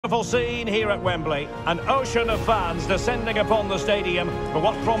colourful scene here at Wembley. An ocean of fans descending upon the stadium for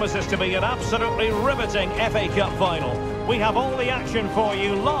what promises to be an absolutely riveting FA Cup final. We have all the action for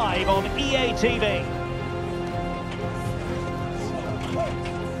you live on EA TV.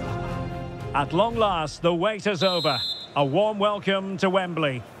 At long last, the wait is over. A warm welcome to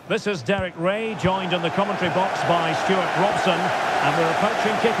Wembley. This is Derek Ray, joined in the commentary box by Stuart Robson, and we're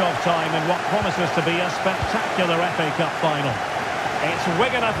approaching kick-off time in what promises to be a spectacular FA Cup final. It's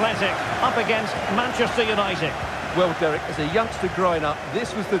Wigan Athletic up against Manchester United. Well, Derek, as a youngster growing up,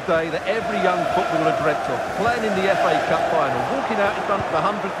 this was the day that every young footballer dreamt of. Playing in the FA Cup final, walking out in front of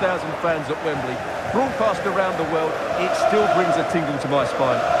 100,000 fans at Wembley, broadcast around the world, it still brings a tingle to my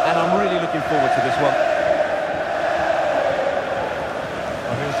spine. And I'm really looking forward to this one.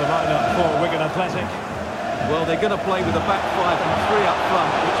 Well, here's the lineup for Wigan Athletic. Well, they're going to play with a back five and three up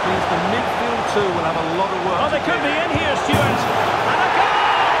front, which means the midfield too will have a lot of work. Oh, they could be in here, Stuart. And a goal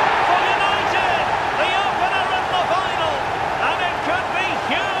for United! The opener in the final. And it could be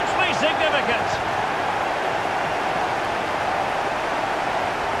hugely significant.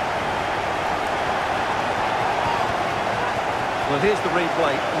 Well, here's the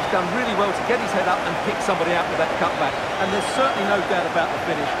replay. He's done really well to get his head up and pick somebody out with that cutback. And there's certainly no doubt about the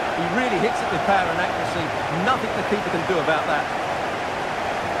finish. He really hits it with power and accuracy. Nothing the keeper can do about that.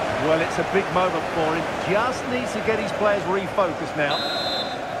 Well, it's a big moment for him. Just needs to get his players refocused now.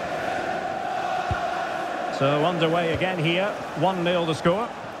 So underway again here. 1-0 the score.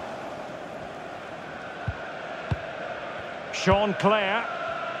 Sean Clare.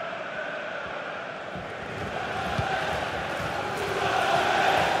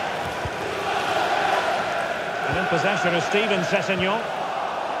 And in possession is Steven Sessegnon.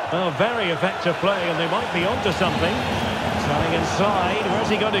 Well, very effective play, and they might be onto something. Running inside, where's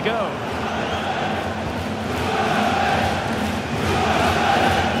he going to go?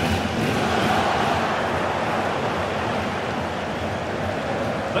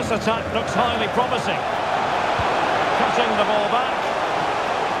 This attack looks highly promising. Cutting the ball back.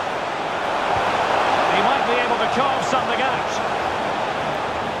 He might be able to carve something out.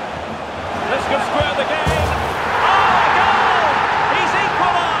 This could square the game. Oh, a goal! He's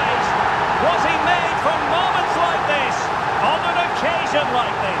equalised! Was he made for moments like this? On an occasion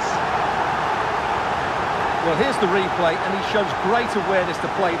like this? Well, here's the replay, and he shows great awareness to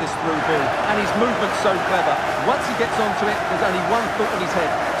play this through ball. And his movement's so clever. Once he gets onto it, there's only one foot on his head.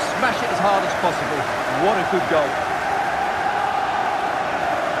 Smash it as hard as possible. What a good goal.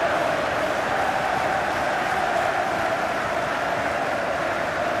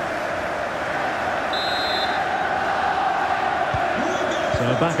 So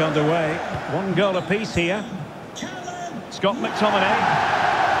back underway. 1 goal apiece here. Scott McTominay.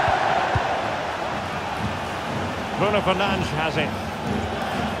 Bruno Fernandes has it.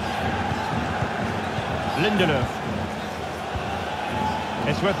 Lindelöf.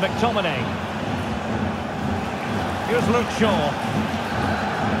 It's with McTominay. Here's Luke Shaw.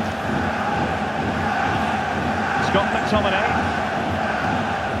 Scott McTominay.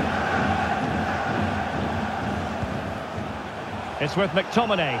 It's with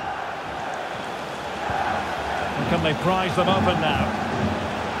McTominay. Can they prize them open now?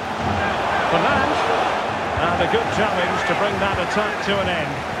 Fernandes. And a good challenge to bring that attack to an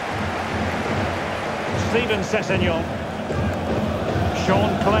end. Steven Sessegnon.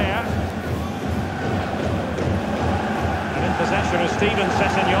 Sean Clare. And in possession is Steven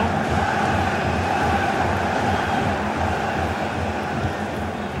Sessegnon.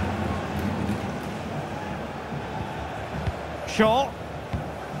 Shaw.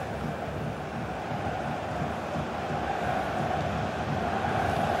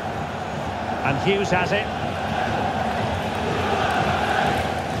 And Hughes has it.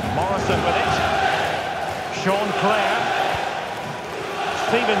 Morrison with it. Sean Clare.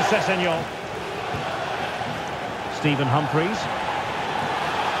 Steven Sessegnon. Stephen Humphreys.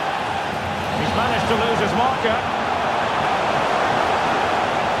 He's managed to lose his marker.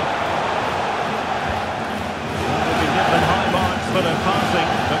 They can give them high marks for their passing,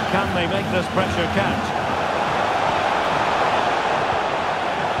 but can they make this pressure count?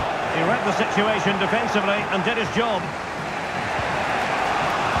 He read the situation defensively and did his job.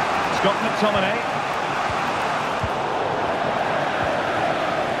 Scott McTominay.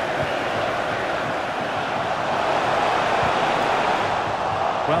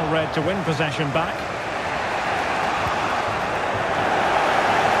 Well read to win possession back.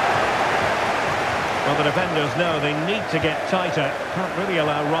 Well, the defenders know they need to get tighter. Can't really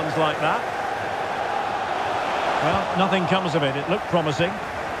allow runs like that. Well, nothing comes of it. It looked promising.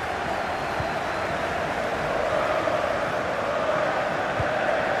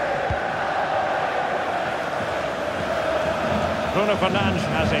 Bruno Fernandes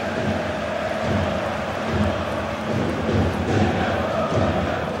has it.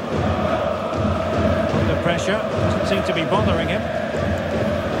 Under pressure, doesn't seem to be bothering him.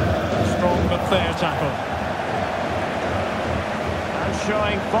 Strong but fair tackle. And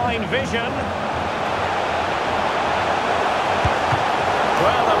showing fine vision.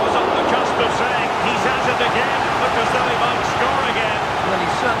 Well, that was on the cusp of saying he's at it again. Look as though he might score again. Well,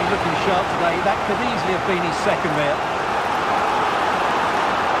 he's certainly looking sharp today. That could easily have been his second there.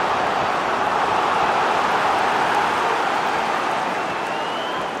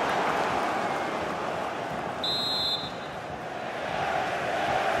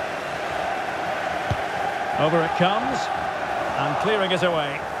 Over it comes, and clearing it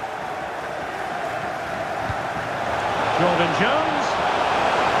away. Jordan Jones.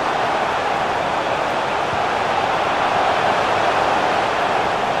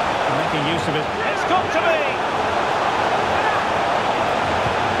 Making use of it. It's got to be!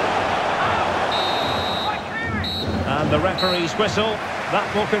 And the referee's whistle.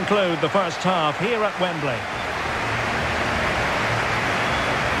 That will conclude the first half here at Wembley.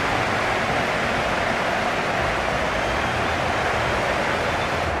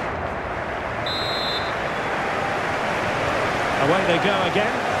 Away they go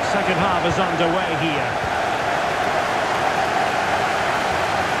again. Second half is underway here.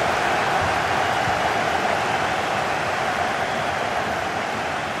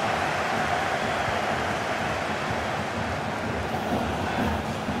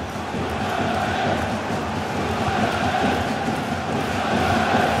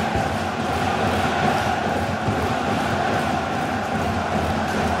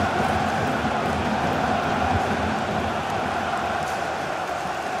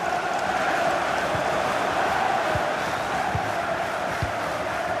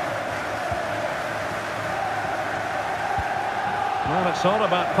 Well, it's all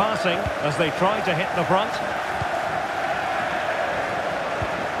about passing as they try to hit the front.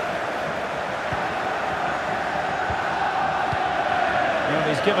 Well,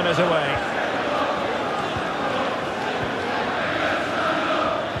 he's given us away.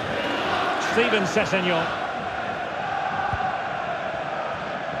 Steven Sessegnon.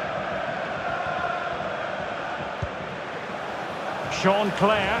 Sean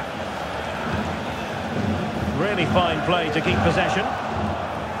Clare. Really fine play to keep possession.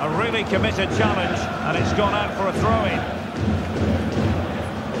 A really committed challenge, and it's gone out for a throw-in.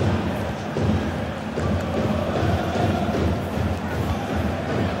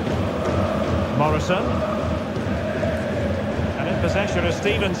 Morrison. And in possession is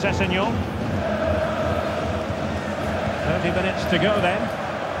Steven Sessegnon. 30 minutes to go then.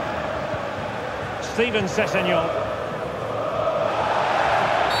 Steven Sessegnon.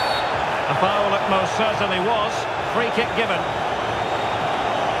 A foul it most certainly was. Free kick given.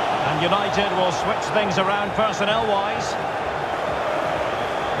 And United will switch things around personnel-wise.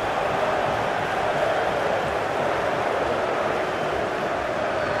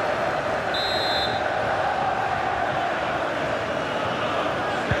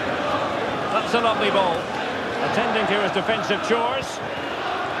 That's a lovely ball. Attending to his defensive chores.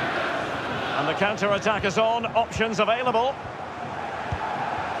 And the counter-attack is on. Options available.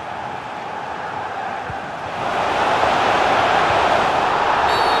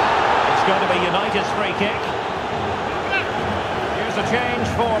 Going to be United's free kick. Here's a change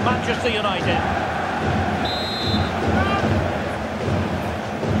for Manchester United.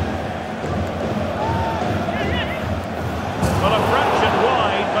 Well, a fraction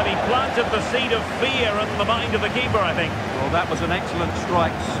wide, but he planted the seed of fear in the mind of the keeper, I think. Well, that was an excellent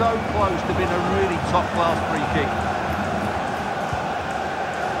strike. So close to being a really top-class free kick.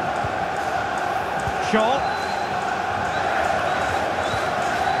 Shaw.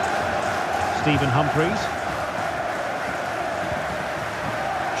 Stephen Humphreys.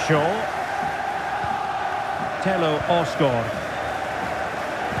 Shaw. Tello Osgård.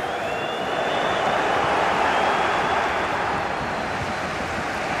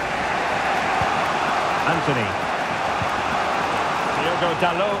 Anthony. Diogo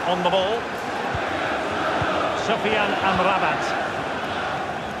Dalot on the ball. Sofiane Amrabat.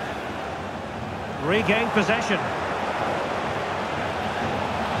 Regained possession.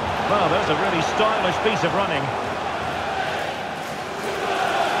 Well, there's a really stylish piece of running.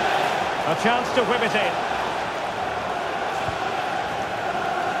 A chance to whip it in.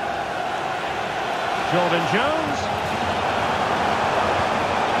 Jordan Jones.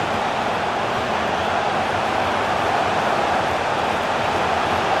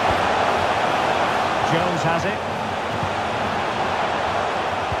 Jones has it.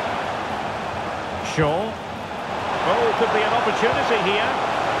 Shaw. Oh, could be an opportunity here.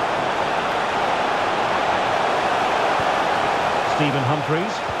 Stephen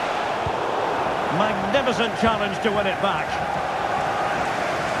Humphreys. Magnificent challenge to win it back.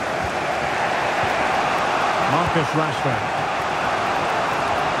 Marcus Rashford.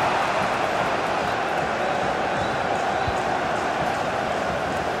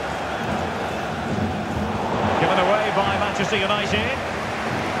 Given away by Manchester United.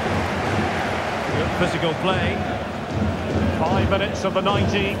 Good physical play. 5 minutes of the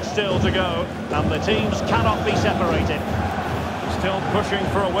 90 still to go, and the teams cannot be separated. Still pushing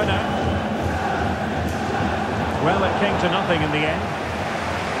for a winner. Well, it came to nothing in the end.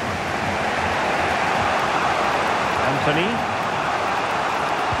 Anthony.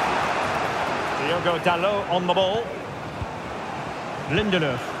 Diogo Dalot on the ball.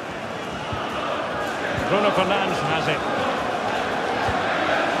 Lindelöf. Bruno Fernandes has it.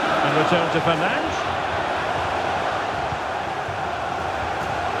 And return to Fernandes.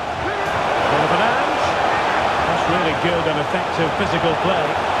 Bruno Fernandes. That's really good and effective physical play.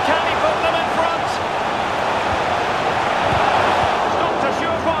 Can he put them in front? Stopped a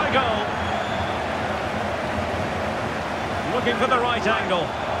surefire goal. Looking for the right angle.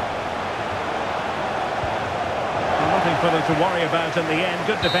 Nothing for them to worry about in the end.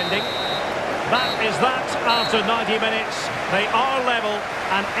 Good defending. That is that after 90 minutes. They are level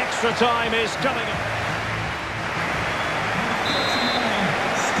and extra time is coming.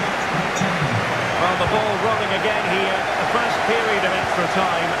 Well, the ball rolling again here. The first period of extra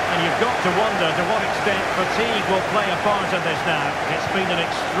time, and you've got to wonder to what extent fatigue will play a part in this now. It's been an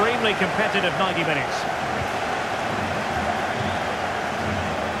extremely competitive 90 minutes.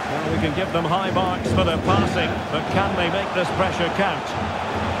 Well, we can give them high marks for their passing, but can they make this pressure count?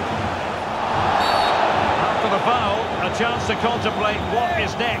 After the foul, a chance to contemplate what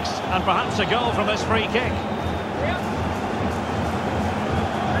is next, and perhaps a goal from this free kick.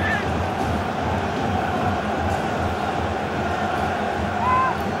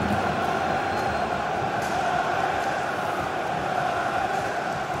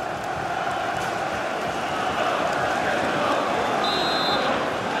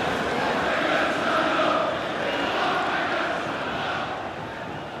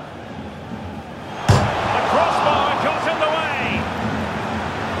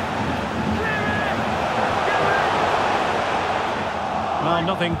 Well,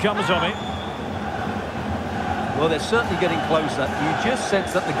 nothing comes of it. Well, they're certainly getting closer. You just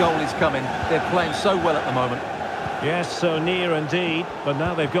sense that the goal is coming. They're playing so well at the moment. Yes, so near indeed, but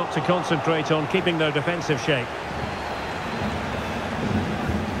now they've got to concentrate on keeping their defensive shape.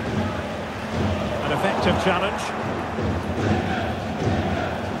 An effective challenge.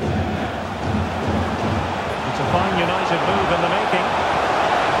 It's a fine United move in the making.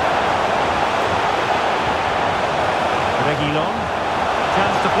 Reguilon.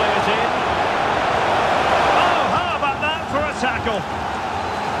 Chance to play it in. Oh, how about that for a tackle?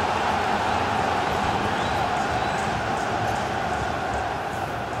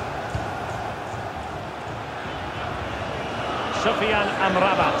 Sufyan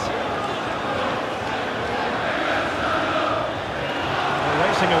Amrabat. They're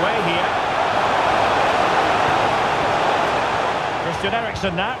racing away here. Christian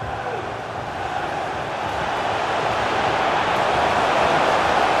Eriksen now.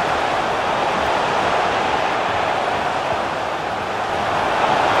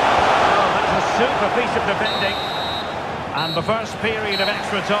 Super piece of defending, and the first period of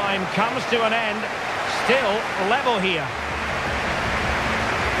extra time comes to an end. Still level here.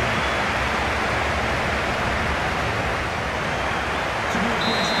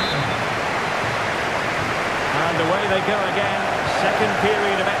 And away they go again. Second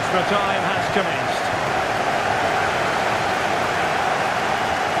period of extra time has commenced.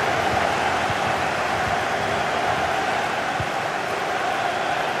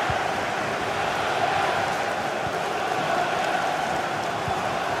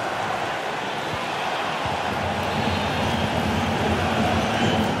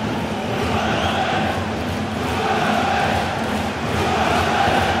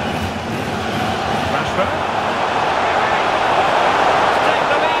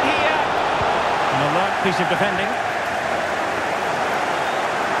 Piece of defending.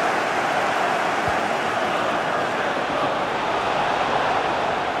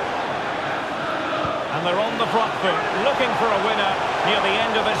 And they're on the front foot, looking for a winner near the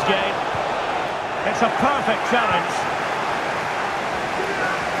end of this game. It's a perfect challenge.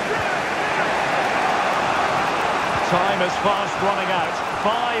 Time is fast running out.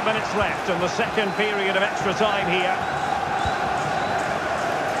 5 minutes left in the second period of extra time here.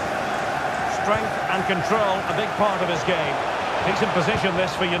 strength and control a big part of his game. Decent position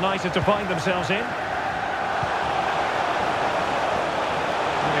this for United to find themselves in. And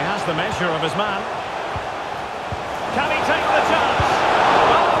he has the measure of his man. Can he take the chance?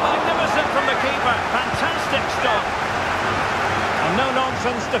 Oh, magnificent from the keeper. Fantastic stop. And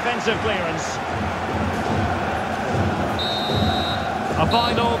no-nonsense defensive clearance. A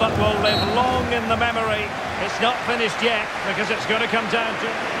final that will live long in the memory. It's not finished yet because it's going to come down to...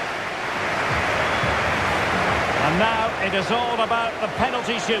 And now it is all about the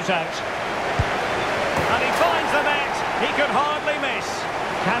penalty shootout. And he finds the net. He could hardly miss.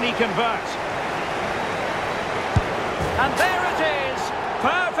 Can he convert? And there it is.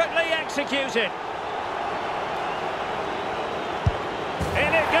 Perfectly executed.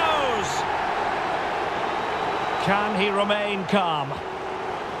 In it goes. Can he remain calm?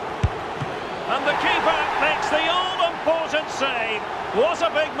 And the keeper makes the all-important save. What a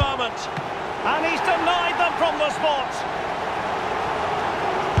big moment. And he's denied them from the spot.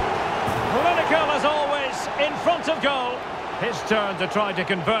 Clinical as always, in front of goal. His turn to try to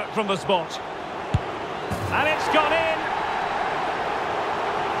convert from the spot. And it's gone in.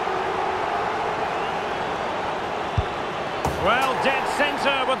 Well, dead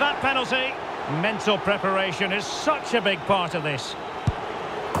centre with that penalty. Mental preparation is such a big part of this.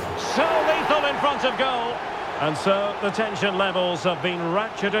 So lethal in front of goal. And so the tension levels have been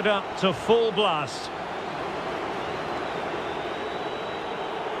ratcheted up to full blast.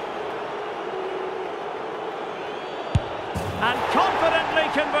 And confidently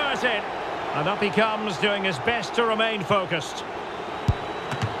converted. And up he comes, doing his best to remain focused.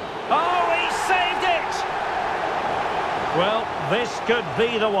 Oh, he saved it! Well, this could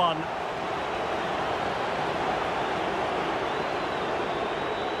be the one.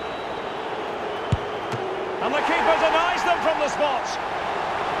 And the keeper denies them from the spot.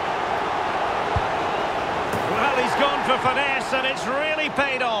 Well, he's gone for finesse, and it's really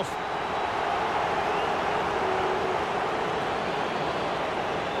paid off.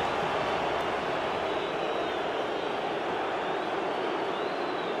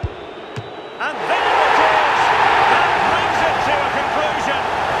 And there it is! That brings it to a conclusion,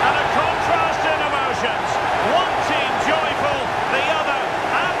 and a contrast in emotions. One team joyful, the other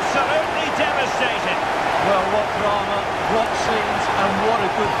absolutely devastated. Well, what drama, what scenes, and what a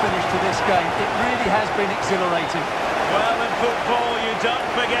good finish to this game. It really has been exhilarating. Well, in football, you don't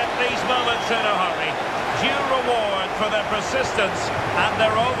forget these moments in a hurry. Due reward for their persistence and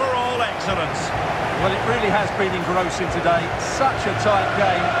their overall excellence. Well, it really has been engrossing today. Such a tight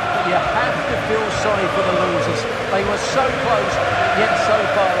game, but you have to feel sorry for the losers. They were so close, yet so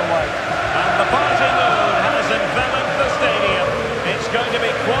far away. And the party mood has enveloped the stadium. It's going to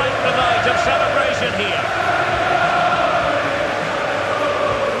be quite the night of celebration here.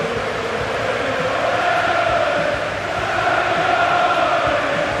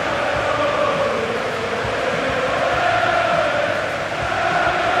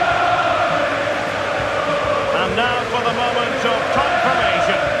 And now for the moment of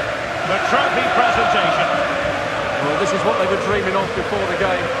confirmation, the trophy presentation. Well, this is what they were dreaming of before the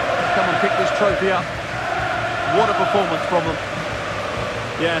game. Come and pick this trophy up. What a performance from them.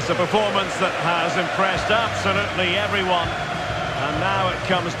 Yes, a performance that has impressed absolutely everyone. And now it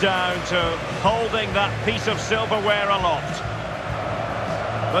comes down to holding that piece of silverware aloft.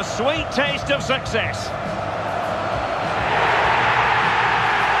 The sweet taste of success.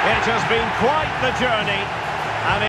 It has been quite the journey.